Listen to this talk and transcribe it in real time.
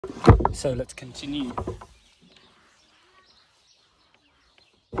So let's continue.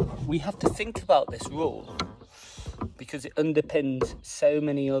 We have to think about this rule because it underpins so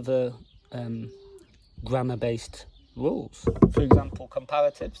many other grammar-based rules. For example,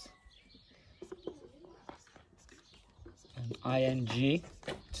 comparatives. ing.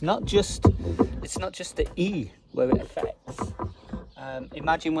 It's not just the e where it affects.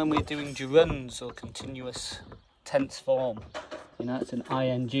 Imagine when we're doing gerunds or continuous tense form. You know, it's an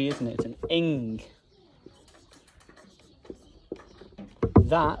ing, isn't it? It's an ing.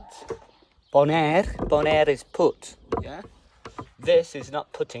 That poner is put. Yeah. This is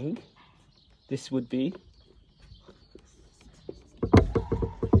not putting. This would be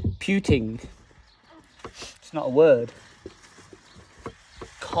puting. It's not a word.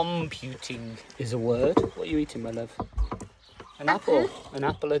 Computing is a word. What are you eating, my love? An apple. An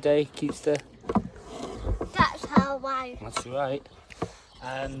apple a day keeps the... That's how I... That's right.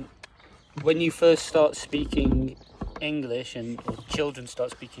 When you first start speaking English or children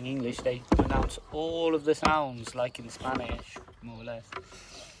start speaking English, they pronounce all of the sounds like in Spanish, more or less.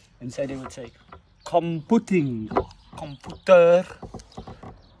 And so they would say, computing, computer.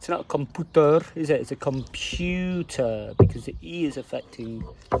 It's not a computer, is it? It's a computer, because the E is affecting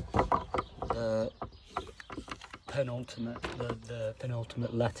the penultimate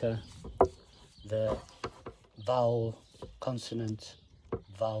letter, the vowel, consonant,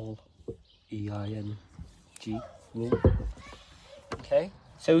 vowel, E-I-N-G rule. Okay,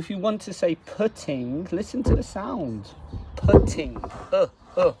 so if you want to say putting, listen to the sound. Putting,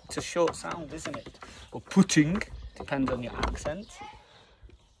 it's a short sound, isn't it? Or putting, depends on your accent.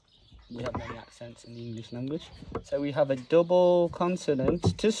 We have many accents in the English language. So we have a double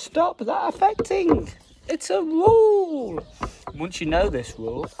consonant to stop that affecting. It's a rule. Once you know this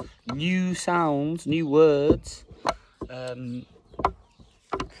rule, new sounds, new words, the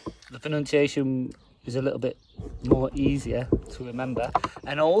pronunciation is a little bit more easier to remember.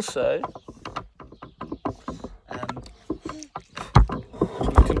 And also,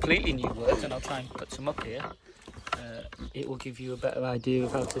 completely new words, and I'll try and put some up here. It will give you a better idea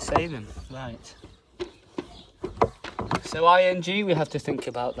of how to say them. Right. So ing, we have to think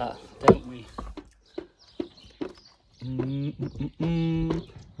about that, don't we?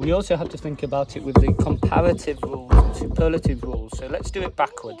 We also have to think about it with the comparative rules and superlative rules. So let's do it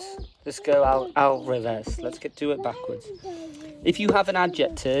backwards. Let's go al revés. Let's do it backwards. If you have an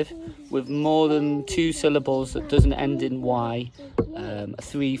adjective with more than 2 syllables that doesn't end in y, a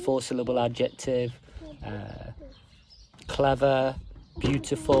 3-4 syllable adjective, clever,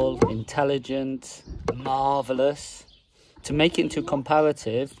 beautiful, intelligent, marvellous. To make it into a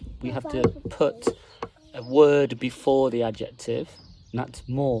comparative, we have to put a word before the adjective, and that's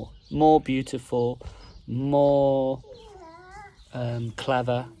more. More beautiful, more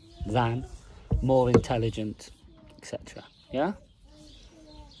clever than, more intelligent, etc. Yeah?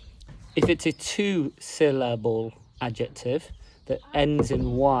 If it's a 2-syllable adjective that ends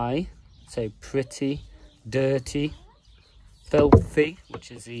in y, so pretty, dirty, filthy, which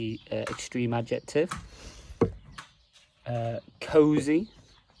is the extreme adjective, cozy,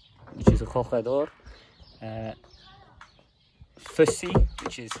 which is a cogedor, fussy,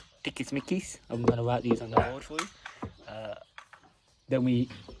 which is tickis-mickeys. I'm going to write these on the board for you. Then we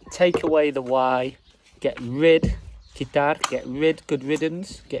take away the y, get rid, quitar, get rid, good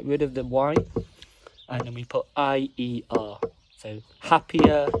riddance, get rid of the y, and then we put I-E-R. So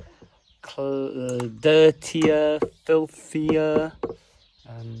happier, dirtier, filthier,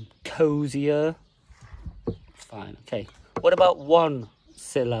 cozier. Fine, okay. What about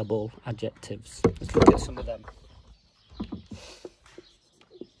 1-syllable adjectives? Let's look at some of them.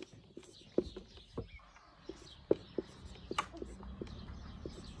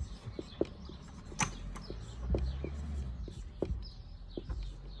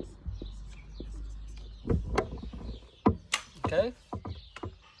 Okay.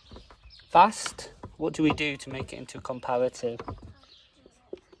 Fast. What do we do to make it into a comparative?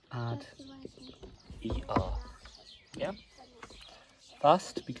 Add ER. Yeah.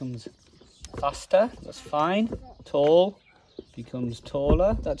 Fast becomes faster. That's fine. Tall becomes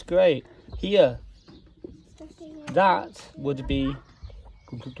taller. That's great. Here, that would be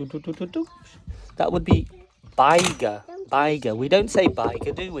bigger. Bigger. We don't say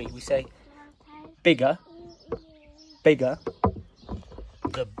bigger, do we? We say bigger. Bigger.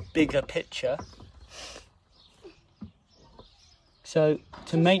 The bigger picture. So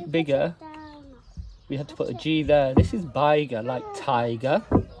to make bigger, we have to put a G there. This is bigger, like tiger.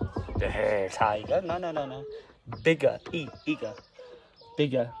 Tiger. No. Bigger. Eager.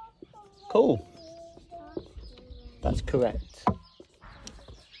 Bigger. Cool. That's correct.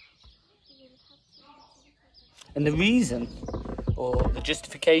 And the reason, or the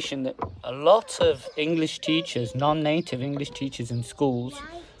justification that a lot of English teachers, non-native English teachers in schools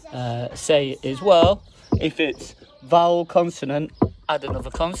say is, well, if it's vowel consonant, add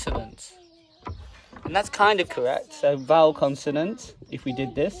another consonant. And that's kind of correct. So vowel consonant, if we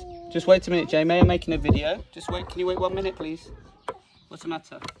did this. Just wait a minute, Jamie, I'm making a video. Just wait, can you wait 1 minute, please? What's the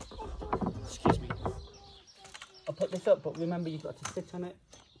matter? Excuse me. I'll put this up, but remember you've got to sit on it.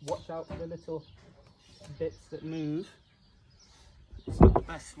 Watch out for the little bits that move. It's not the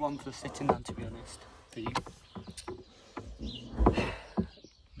best one for sitting on, to be honest, for you.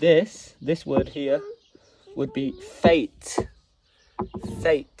 This word here would be fate.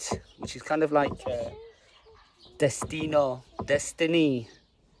 Fate, which is kind of like destino, destiny,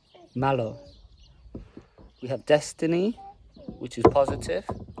 malo. We have destiny, which is positive,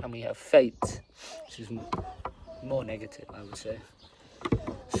 and we have fate, which is more negative, I would say.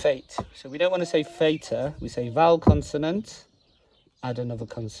 Fate. So we don't want to say fater, we say vowel consonant, add another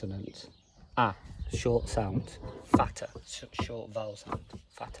consonant. Ah, short sound, fatter, short vowel sound,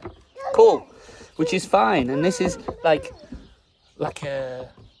 fatter. Cool, which is fine, and this is like a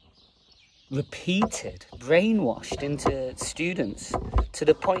repeated, brainwashed into students to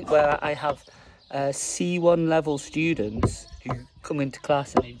the point where I have C1 level students who come into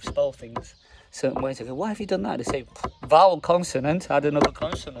class and they spell things certain ways. I go, why have you done that? They say vowel consonant, add another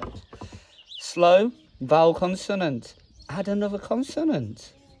consonant. Slow, vowel consonant, add another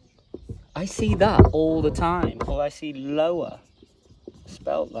consonant. I see that all the time. Or I see lower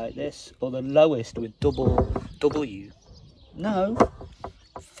spelt like this, or the lowest with double W. No,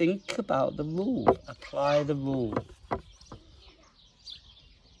 think about the rule, apply the rule.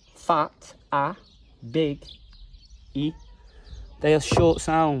 Fat, a, big, e. They are short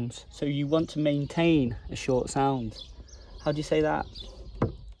sounds, so you want to maintain a short sound. How do you say that?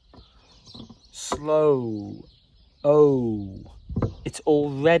 Slow, o. It's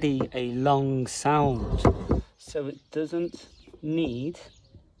already a long sound, so it doesn't need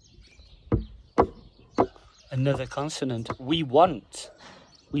another consonant. We want,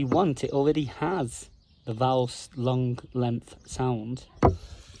 it already has the vowel long length sound.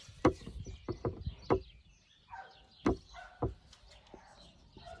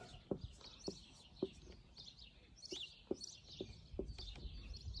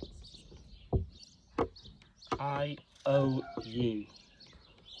 I, O, U.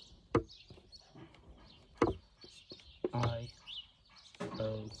 I,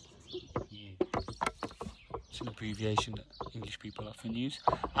 O, U. It's an abbreviation that English people often use.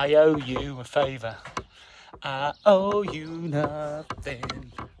 I owe you a favour. I owe you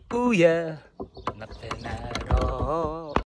nothing. Ooh yeah, nothing at all.